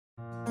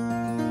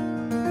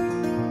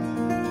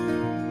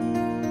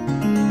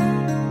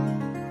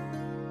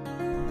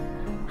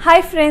Hi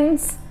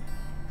friends!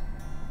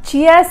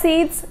 Chia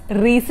seeds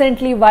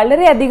recently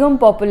വളരെയധികം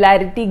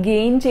popularity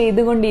gain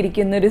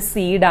ചെയ്തുകൊണ്ടിരിക്കുന്ന ഒരു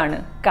സീഡാണ്.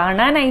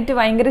 കാണാനായിട്ട്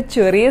ഭയങ്കര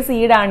ചെറിയ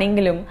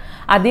സീഡാണെങ്കിലും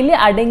അതിൽ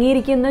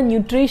അടങ്ങിയിരിക്കുന്ന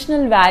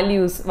ന്യൂട്രീഷണൽ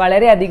വാല്യൂസ്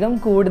വളരെയധികം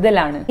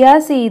കൂടുതലാണ്. Chia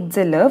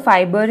seedsൽ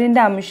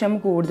ഫൈബറിന്റെ അംശം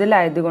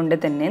കൂടുതലായതുകൊണ്ട്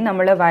തന്നെ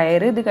നമ്മളെ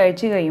വയറ് ഇത്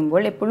കഴിച്ചു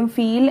കഴിയുമ്പോൾ എപ്പോഴും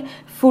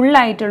ഫുൾ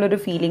ആയിട്ടുള്ള ഒരു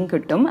ഫീലിംഗ്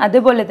കിട്ടും.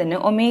 അതുപോലെ തന്നെ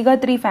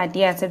omega-3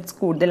 ഫാറ്റി ആസിഡ്സ്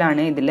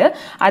കൂടുതലാണ് ഇതിൽ.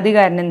 അത്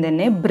കാരണം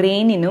തന്നെ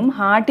ബ്രെയിനിനും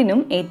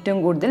ഹാർട്ടിനും ഏറ്റവും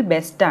കൂടുതൽ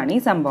ബെസ്റ്റ് ആണ്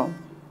ഈ സംഭവം.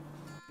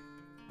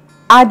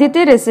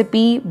 ആദ്യത്തെ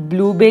റെസിപ്പി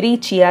ബ്ലൂബെറി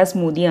ചിയ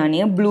സ്മൂതി ആണ്.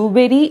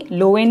 Blueberry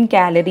law in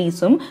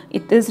കാലറീസും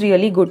it is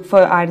really good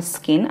for our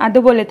skin.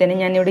 അതുപോലെ തന്നെ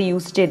ഞാനിവിടെ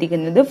യൂസ്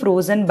ചെയ്തിരിക്കുന്നത്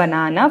ഫ്രോസൺ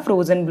ബനാന,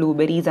 ഫ്രോസൺ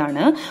ബ്ലൂബെറീസ്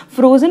ആണ്.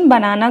 ഫ്രോസൺ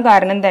ബനാന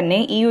കാരണം തന്നെ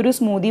ഈ ഒരു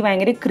സ്മൂതി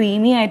ഭയങ്കര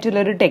ക്രീമി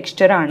ആയിട്ടുള്ളൊരു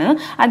ടെക്സ്ചറാണ്.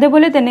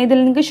 അതുപോലെ തന്നെ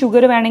ഇതിൽ നിങ്ങൾക്ക്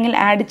ഷുഗർ വേണമെങ്കിൽ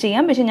ആഡ്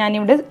ചെയ്യാം, പക്ഷെ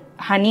ഞാനിവിടെ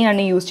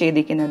ഹണിയാണ് യൂസ്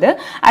ചെയ്തിരിക്കുന്നത്.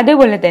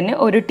 അതുപോലെ തന്നെ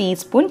ഒരു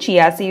ടീസ്പൂൺ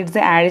ചിയ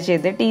സീഡ്സ് ആഡ്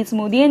ചെയ്തിട്ട് ഈ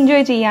സ്മൂതി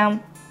എൻജോയ് ചെയ്യാം.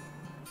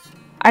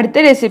 അടുത്ത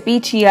റെസിപ്പി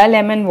ചിയ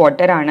ലെമൺ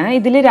വാട്ടർ ആണ്.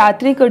 ഇതിൽ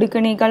രാത്രി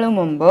കൊടുക്കുന്നതിനേക്കാളും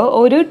മുമ്പ്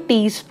ഒരു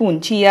ടീസ്പൂൺ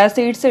ചിയ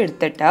സീഡ്സ്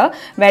എടുത്തിട്ട്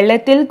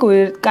വെള്ളത്തിൽ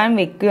കുതിർക്കാൻ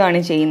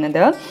വെക്കുകയാണ്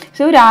ചെയ്യുന്നത്.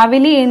 സോ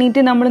രാവിലെ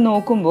എണീറ്റ് നമ്മൾ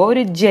നോക്കുമ്പോൾ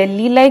ഒരു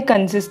ജെല്ലി ലൈക്ക്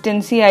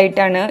കൺസിസ്റ്റൻസി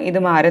ആയിട്ടാണ് ഇത്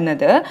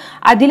മാറുന്നത്.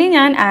 അതിൽ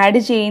ഞാൻ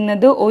ആഡ്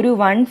ചെയ്യുന്നത് ഒരു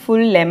 1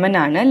 ഫുൾ ലെമൺ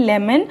ആണ്.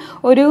 ലെമൺ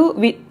ഒരു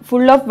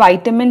ഫുൾ ഓഫ്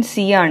വൈറ്റമിൻ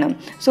സി ആണ്.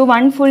 സോ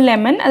 1 ഫുൾ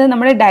ലെമൺ അത്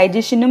നമ്മുടെ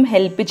ഡൈജഷനും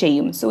ഹെൽപ്പ്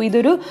ചെയ്യും. സോ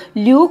ഇതൊരു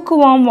ലൂക്ക്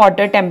വാം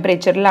വാട്ടർ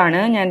ടെമ്പറേച്ചറിലാണ്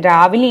ഞാൻ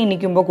രാവിലെ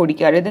എണീക്കുമ്പോൾ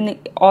കുടിക്കാറ്. ഇത്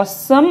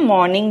ഓസം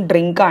മോർണിംഗ്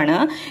ഡ്രിങ്ക് ആണ്.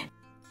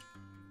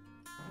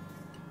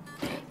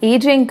 ഈ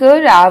ഡ്രിങ്ക്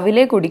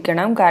രാവിലെ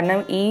കുടിക്കണം, കാരണം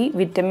ഈ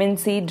vitamin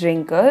C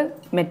drink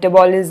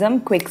metabolism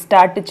quick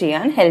start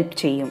ചെയ്യാൻ ഹെൽപ്പ്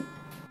ചെയ്യും.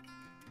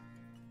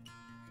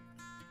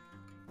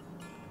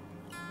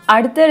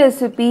 അടുത്ത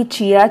റെസിപ്പി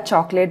ചിയ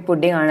ചോക്ലേറ്റ്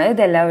പുഡിംഗ് ആണ്.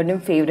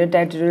 ഇതെല്ലാവരുടെയും ഫേവറേറ്റ്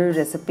ആയിട്ടൊരു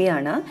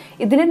റെസിപ്പിയാണ്.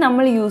 ഇതിൽ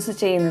നമ്മൾ യൂസ്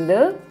ചെയ്യുന്നത്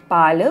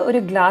പാല് ഒരു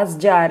ഗ്ലാസ്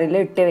ജാറിൽ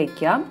ഇട്ട്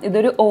വെക്കുക.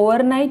 ഇതൊരു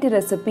ഓവർനൈറ്റ്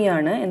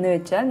റെസിപ്പിയാണ്. എന്ന്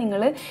വെച്ചാൽ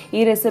നിങ്ങൾ ഈ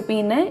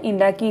റെസിപ്പീനെ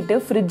ഉണ്ടാക്കിയിട്ട്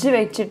ഫ്രിഡ്ജ്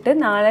വെച്ചിട്ട്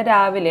നാളെ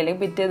രാവിലെ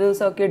അല്ലെങ്കിൽ പിറ്റേ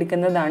ദിവസമൊക്കെ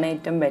എടുക്കുന്നതാണ്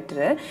ഏറ്റവും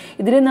ബെറ്റർ.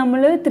 ഇതിൽ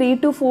നമ്മൾ 3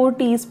 to 4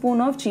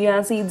 teaspoon of chia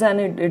seeds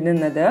ആണ്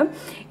ഇടുന്നത്.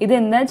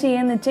 ഇതെന്താ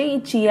ചെയ്യാന്ന് വെച്ചാൽ ഈ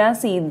ചിയ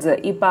സീഡ്സ്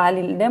ഈ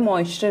പാലിൻ്റെ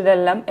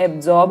മോയ്സ്ചറെല്ലാം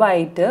എബ്സോർബ്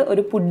ആയിട്ട്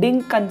ഒരു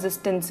പുഡിംഗ്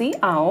കൺസിസ്റ്റൻസി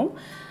ആവും.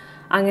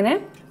 അങ്ങനെ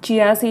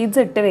ചിയ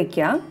സീഡ്സ് ഇട്ട്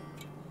വെക്കുക.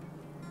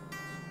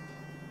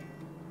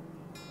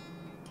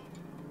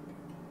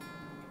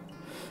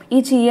 ഈ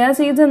ചിയ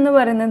സീഡ്സ് എന്ന്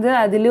പറയുന്നത്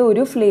അതിൽ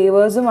ഒരു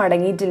ഫ്ലേവേഴ്സും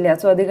അടങ്ങിയിട്ടില്ല.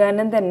 സോ അത്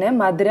കാരണം തന്നെ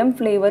മധുരം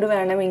ഫ്ലേവർ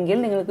വേണമെങ്കിൽ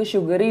നിങ്ങൾക്ക്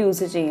ഷുഗർ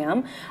യൂസ് ചെയ്യാം,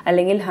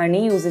 അല്ലെങ്കിൽ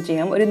ഹണി യൂസ്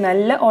ചെയ്യാം. ഒരു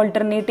നല്ല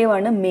ഓൾട്ടർനേറ്റീവ്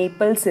ആണ്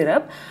മേപ്പിൾ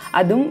സിറപ്പ്.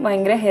 അതും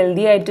ഭയങ്കര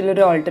ഹെൽത്തി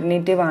ആയിട്ടുള്ളൊരു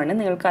ഓൾട്ടർനേറ്റീവ് ആണ്.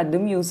 നിങ്ങൾക്ക്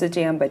അതും യൂസ്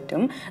ചെയ്യാൻ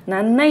പറ്റും.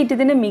 നന്നായിട്ട്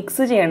ഇതിനെ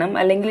മിക്സ് ചെയ്യണം,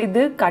 അല്ലെങ്കിൽ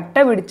ഇത് കട്ട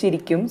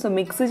പിടിച്ചിരിക്കും. സോ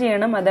മിക്സ്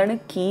ചെയ്യണം, അതാണ്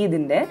കീ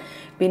ഇതിൻ്റെ.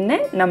 പിന്നെ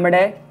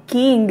നമ്മുടെ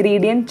കീ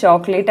ഇൻഗ്രീഡിയൻറ്റ്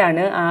ചോക്ലേറ്റ്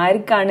ആണ്.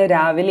 ആർക്കാണ്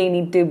രാവിലെ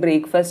എണീറ്റ്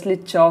ബ്രേക്ക്ഫാസ്റ്റിൽ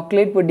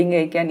ചോക്ലേറ്റ് പുഡിംഗ്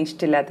കഴിക്കാൻ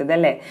ഇഷ്ടമില്ലാത്തത്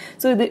അല്ലേ?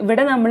 സോ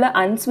ഇവിടെ നമ്മൾ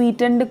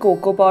അൺസ്വീറ്റൻഡ്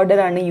കോക്കോ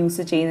പൗഡർ ആണ്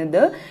യൂസ്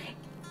ചെയ്യുന്നത്.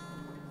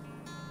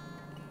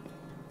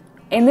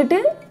 എന്നിട്ട്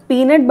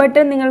പീനട്ട്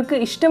ബട്ടർ നിങ്ങൾക്ക്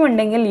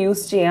ഇഷ്ടമുണ്ടെങ്കിൽ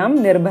യൂസ് ചെയ്യാം,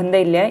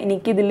 നിർബന്ധമില്ല.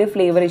 എനിക്കിതിൽ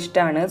ഫ്ലേവർ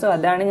ഇഷ്ടമാണ്, സോ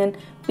അതാണ് ഞാൻ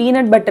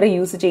പീനട്ട് ബട്ടർ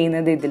യൂസ്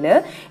ചെയ്യുന്നത് ഇതിൽ.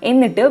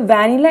 എന്നിട്ട്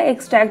വാനില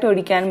എക്സ്ട്രാക്ട്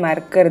ഒഴിക്കാൻ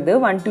മറക്കരുത്.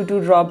 1 to 2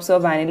 drops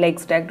of vanilla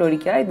extract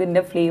ഒഴിക്കുക.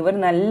 ഇതിൻ്റെ ഫ്ലേവർ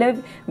നല്ല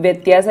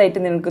വ്യത്യാസമായിട്ട്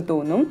നിങ്ങൾക്ക്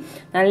തോന്നും.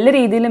 നല്ല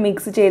രീതിയിൽ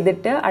മിക്സ്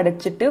ചെയ്തിട്ട്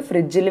അടച്ചിട്ട്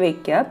ഫ്രിഡ്ജിൽ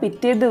വെക്കുക.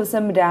 പിറ്റേ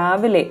ദിവസം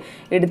രാവിലെ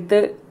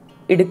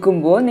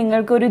എടുക്കുമ്പോൾ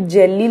നിങ്ങൾക്കൊരു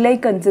ജെല്ലി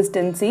ലൈക്ക്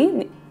കൺസിസ്റ്റൻസി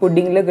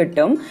പുഡിങ്ങിൽ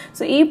കിട്ടും.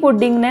 സോ ഈ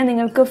പുഡിങ്ങിനെ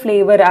നിങ്ങൾക്ക്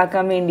ഫ്ലേവർ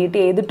ആക്കാൻ വേണ്ടിയിട്ട്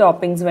ഏത്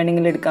ടോപ്പിംഗ്സ്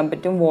വേണമെങ്കിലും എടുക്കാൻ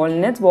പറ്റും.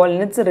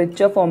 Walnuts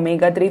rich of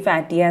omega-3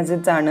 fatty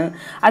acids ആണ്.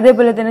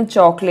 അതേപോലെ തന്നെ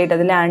ചോക്ലേറ്റ്,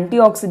 അതിൽ ആൻറ്റി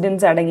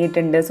ഓക്സിഡൻസ്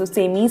അടങ്ങിയിട്ടുണ്ട്. സോ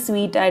സെമി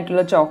സ്വീറ്റ്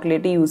ആയിട്ടുള്ള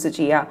ചോക്ലേറ്റ് യൂസ്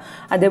ചെയ്യുക.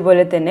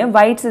 അതേപോലെ തന്നെ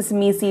white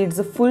sesame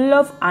seeds full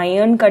of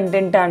iron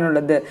content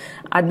ആണുള്ളത്.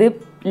 അത്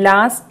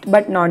last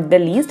but not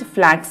the least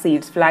flax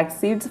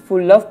seeds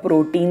full of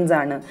proteins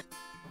ആണ്.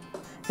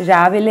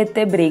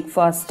 രാവിലത്തെ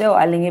ബ്രേക്ക്ഫാസ്റ്റോ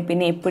അല്ലെങ്കിൽ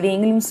പിന്നെ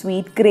എപ്പോഴെങ്കിലും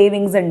സ്വീറ്റ്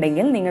ക്രേവിങ്സ്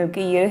ഉണ്ടെങ്കിൽ നിങ്ങൾക്ക്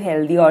ഈ ഒരു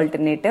ഹെൽത്തി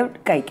ഓൾട്ടർനേറ്റീവ്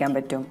കഴിക്കാൻ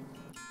പറ്റും.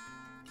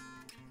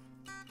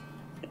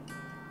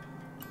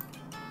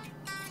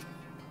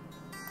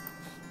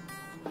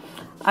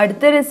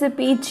 അടുത്ത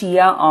റെസിപ്പി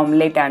ചിയ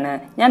ഓംലെറ്റ് ആണ്.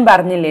 ഞാൻ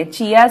പറഞ്ഞില്ലേ,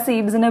 ചിയ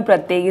സീഡ്സിന്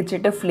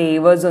പ്രത്യേകിച്ചിട്ട്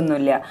ഫ്ലേവേഴ്സ്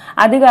ഒന്നുമില്ല.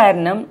 അത്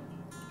കാരണം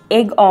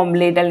എഗ്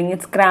ഓംലെറ്റ് അല്ലെങ്കിൽ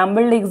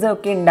സ്ക്രാമ്പിൾഡ് എഗ്സ്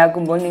ഒക്കെ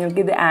ഉണ്ടാക്കുമ്പോൾ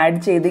നിങ്ങൾക്ക് ഇത് ആഡ്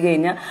ചെയ്ത്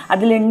കഴിഞ്ഞാൽ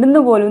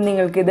അതിലുണ്ടെന്ന് പോലും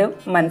നിങ്ങൾക്കിത്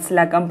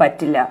മനസ്സിലാക്കാൻ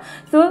പറ്റില്ല.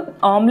 സോ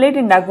ഓംലെറ്റ്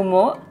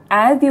ഉണ്ടാക്കുമ്പോൾ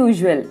ആസ്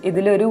യൂഷ്വൽ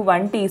ഇതിലൊരു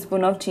 1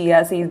 teaspoon of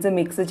chia seeds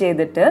mix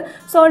ചെയ്തിട്ട്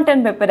സോൾട്ട്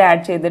ആൻഡ് പെപ്പർ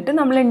ആഡ് ചെയ്തിട്ട്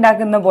നമ്മൾ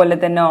ഉണ്ടാക്കുന്ന പോലെ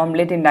തന്നെ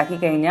ഓംലെറ്റ് ഉണ്ടാക്കി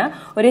കഴിഞ്ഞാൽ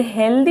ഒരു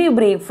ഹെൽത്തി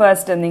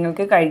ബ്രേക്ക്ഫാസ്റ്റ്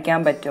നിങ്ങൾക്ക്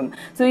കഴിക്കാൻ പറ്റും.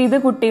 സോ ഇത്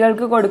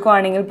കുട്ടികൾക്ക്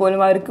കൊടുക്കുകയാണെങ്കിൽ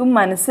പോലും അവർക്ക്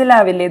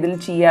മനസ്സിലാവില്ല ഇതിൽ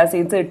chia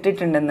seeds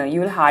ഇട്ടിട്ടുണ്ടെന്ന്.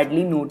 You will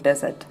hardly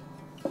notice it.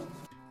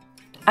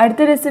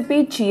 അടുത്ത റെസിപ്പി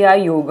ചിയ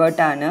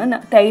യോഗർട്ട് ആണ്.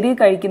 തൈര്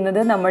കഴിക്കുന്നത്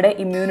നമ്മുടെ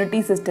ഇമ്മ്യൂണിറ്റി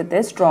സിസ്റ്റത്തെ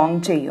സ്ട്രോങ്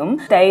ചെയ്യും.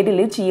 തൈരിൽ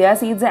ചിയ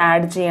സീഡ്സ്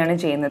ആഡ് ചെയ്യാണ്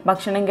ചെയ്യുന്നത്.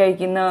 ഭക്ഷണം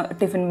കഴിക്കുന്ന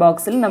ടിഫിൻ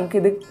ബോക്സിൽ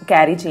നമുക്കിത്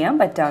ക്യാരി ചെയ്യാൻ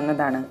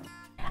പറ്റാവുന്നതാണ്.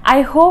 ഐ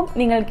ഹോപ്പ്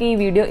നിങ്ങൾക്ക് ഈ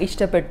വീഡിയോ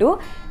ഇഷ്ടപ്പെട്ടു.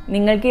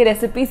 നിങ്ങൾക്ക് ഈ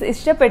റെസിപ്പീസ്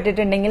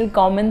ഇഷ്ടപ്പെട്ടിട്ടുണ്ടെങ്കിൽ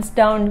കോമെന്റ്സ്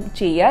ഡൗൺ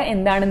ചെയ്യുക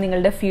എന്താണ്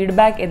നിങ്ങളുടെ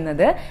ഫീഡ്ബാക്ക്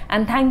എന്നത്.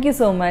 And thank you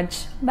so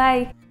much.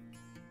 By.